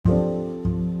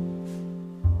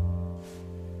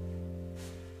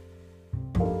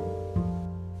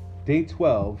Day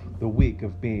 12, the week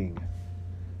of being.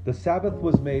 The Sabbath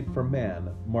was made for man,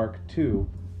 Mark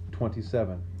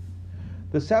 2:27.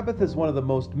 The Sabbath is one of the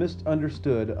most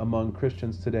misunderstood among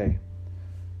Christians today.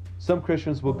 Some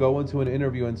Christians will go into an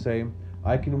interview and say,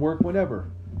 I can work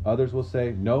whenever. Others will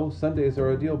say, no, Sundays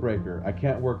are a deal breaker. I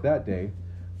can't work that day.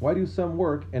 Why do some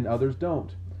work and others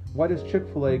don't? Why does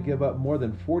Chick-fil-A give up more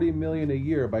than $40 million a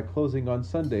year by closing on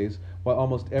Sundays while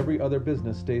almost every other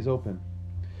business stays open?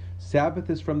 Sabbath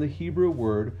is from the Hebrew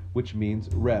word which means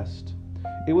rest.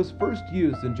 It was first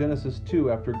used in Genesis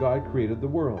 2 after God created the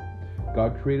world.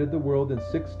 God created the world in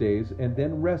 6 days and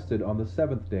then rested on the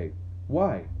seventh day.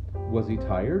 Why? Was he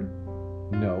tired?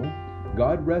 No.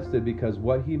 God rested because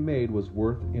what he made was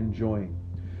worth enjoying.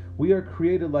 We are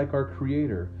created like our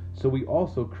Creator, so we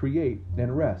also create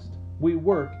and rest. We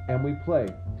work and we play.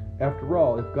 After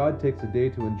all, if God takes a day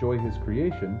to enjoy his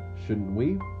creation, shouldn't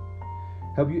we?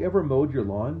 Have you ever mowed your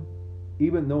lawn?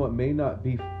 Even though it may not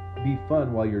be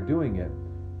fun while you're doing it,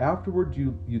 afterward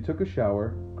you took a shower,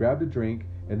 grabbed a drink,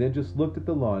 and then just looked at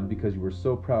the lawn because you were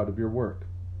so proud of your work.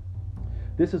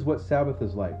 This is what Sabbath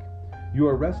is like. You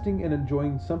are resting and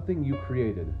enjoying something you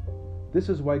created. This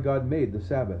is why God made the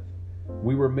Sabbath.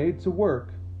 We were made to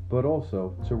work, but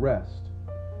also to rest.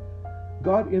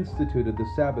 God instituted the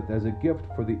Sabbath as a gift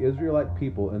for the Israelite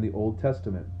people in the Old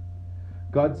Testament.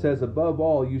 God says, above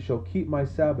all, you shall keep my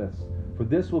Sabbaths, for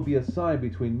this will be a sign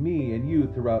between me and you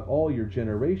throughout all your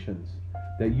generations,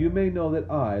 that you may know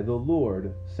that I, the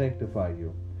Lord, sanctify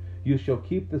you. You shall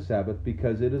keep the Sabbath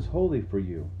because it is holy for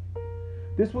you.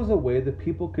 This was a way that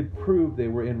people could prove they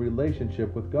were in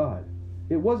relationship with God.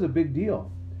 It was a big deal.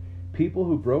 People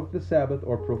who broke the Sabbath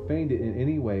or profaned it in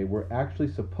any way were actually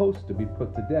supposed to be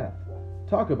put to death.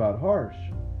 Talk about harsh.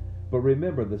 But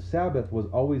remember, the Sabbath was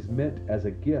always meant as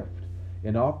a gift,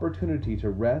 an opportunity to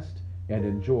rest and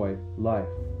enjoy life.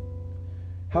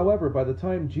 However, by the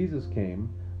time Jesus came,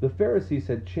 the Pharisees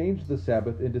had changed the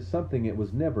Sabbath into something it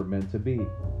was never meant to be.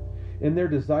 In their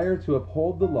desire to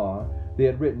uphold the law, they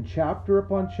had written chapter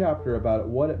upon chapter about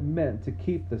what it meant to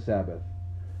keep the Sabbath.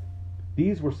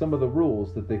 These were some of the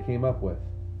rules that they came up with.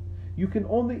 You can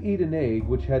only eat an egg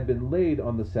which had been laid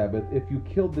on the Sabbath if you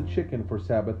killed the chicken for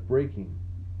Sabbath breaking.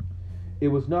 It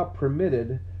was not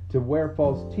permitted to wear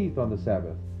false teeth on the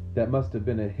Sabbath. That must have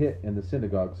been a hit in the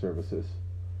synagogue services.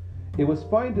 It was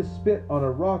fine to spit on a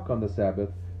rock on the Sabbath,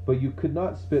 but you could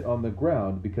not spit on the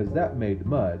ground because that made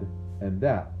mud, and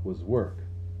that was work.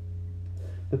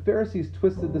 The Pharisees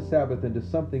twisted the Sabbath into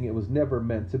something it was never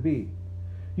meant to be.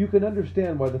 You can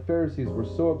understand why the Pharisees were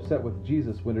so upset with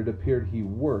Jesus when it appeared he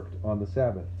worked on the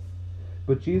Sabbath.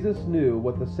 But Jesus knew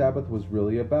what the Sabbath was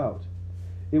really about.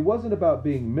 It wasn't about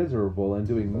being miserable and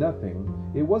doing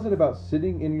nothing. It wasn't about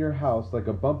sitting in your house like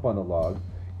a bump on a log.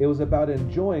 It was about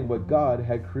enjoying what God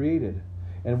had created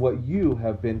and what you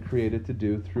have been created to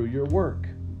do through your work.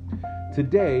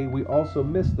 Today, we also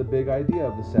miss the big idea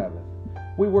of the Sabbath.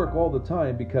 We work all the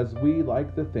time because we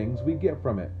like the things we get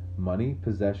from it, money,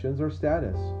 possessions, or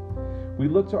status. We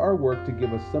look to our work to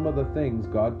give us some of the things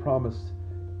God promised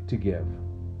to give.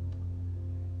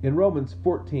 In Romans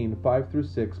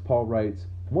 14:5-6, Paul writes,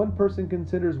 one person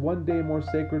considers one day more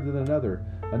sacred than another.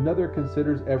 Another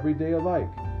considers every day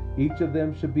alike. Each of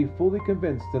them should be fully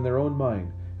convinced in their own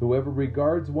mind. Whoever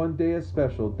regards one day as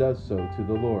special does so to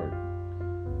the Lord.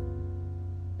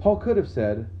 Paul could have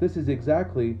said, this is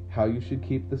exactly how you should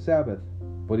keep the Sabbath,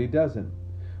 but he doesn't.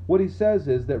 What he says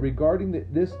is that regarding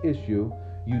this issue,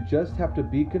 you just have to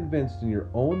be convinced in your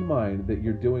own mind that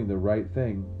you're doing the right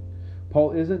thing.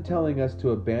 Paul isn't telling us to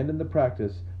abandon the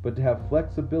practice, but to have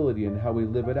flexibility in how we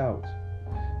live it out.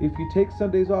 If you take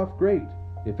Sundays off, great.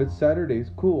 If it's Saturdays,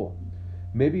 cool.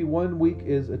 Maybe one week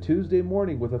is a Tuesday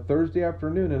morning with a Thursday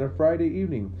afternoon and a Friday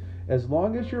evening. As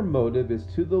long as your motive is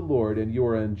to the Lord and you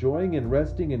are enjoying and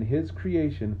resting in His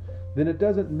creation, then it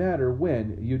doesn't matter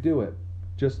when you do it.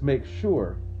 Just make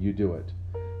sure you do it.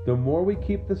 The more we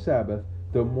keep the Sabbath,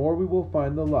 the more we will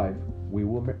find the life we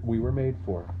were made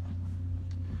for.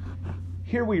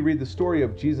 Here we read the story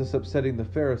of Jesus upsetting the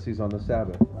Pharisees on the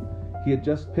Sabbath. He had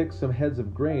just picked some heads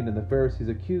of grain and the Pharisees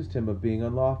accused him of being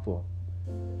unlawful.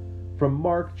 From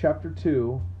Mark chapter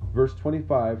 2, verse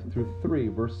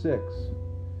 25-3, verse 6.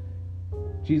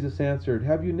 Jesus answered,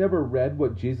 have you never read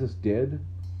what have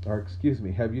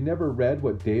you never read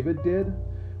what David did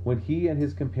when he and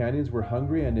his companions were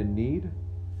hungry and in need?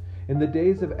 In the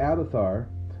days of Abiathar,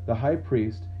 the high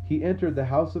priest, he entered the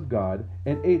house of God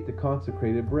and ate the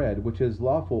consecrated bread, which is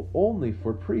lawful only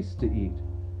for priests to eat.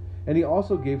 And he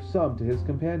also gave some to his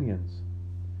companions.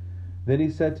 Then he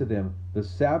said to them, the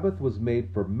Sabbath was made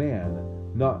for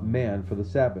man, not man for the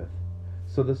Sabbath.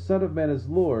 so the Son of Man is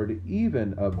Lord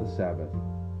even of the Sabbath.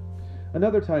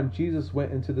 Another time Jesus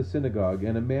went into the synagogue,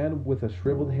 and a man with a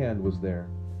shriveled hand was there.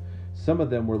 Some of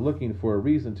them were looking for a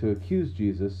reason to accuse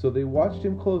Jesus, so they watched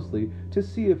him closely to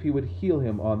see if he would heal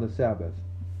him on the Sabbath.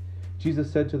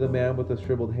 Jesus said to the man with the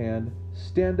shriveled hand,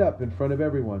 "Stand up in front of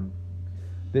everyone."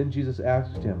 Then Jesus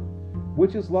asked him,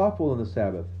 "Which is lawful on the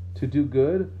Sabbath, to do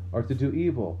good or to do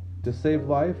evil, to save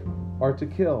life or to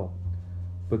kill?"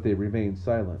 But they remained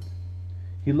silent.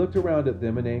 He looked around at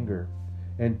them in anger,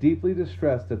 and deeply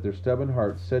distressed at their stubborn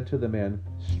hearts, said to the man,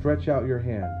 "Stretch out your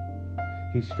hand."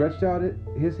 He stretched out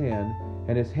his hand,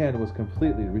 and his hand was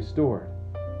completely restored.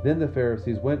 Then the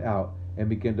Pharisees went out and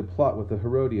began to plot with the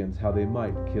Herodians how they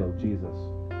might kill Jesus.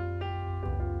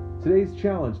 Today's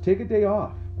challenge: take a day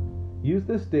off. Use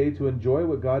this day to enjoy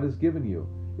what God has given you.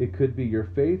 It could be your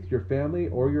faith, your family,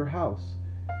 or your house.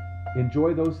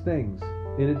 Enjoy those things.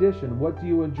 In addition, what do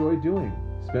you enjoy doing?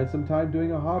 Spend some time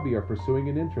doing a hobby or pursuing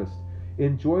an interest.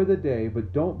 Enjoy the day,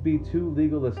 but don't be too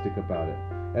legalistic about it.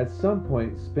 At some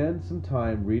point, spend some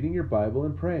time reading your Bible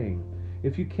and praying.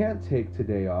 If you can't take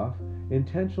today off,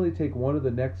 intentionally take one of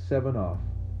the next 7 off.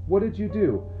 What did you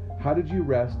do? How did you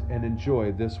rest and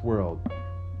enjoy this world?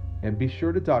 And be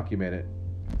sure to document it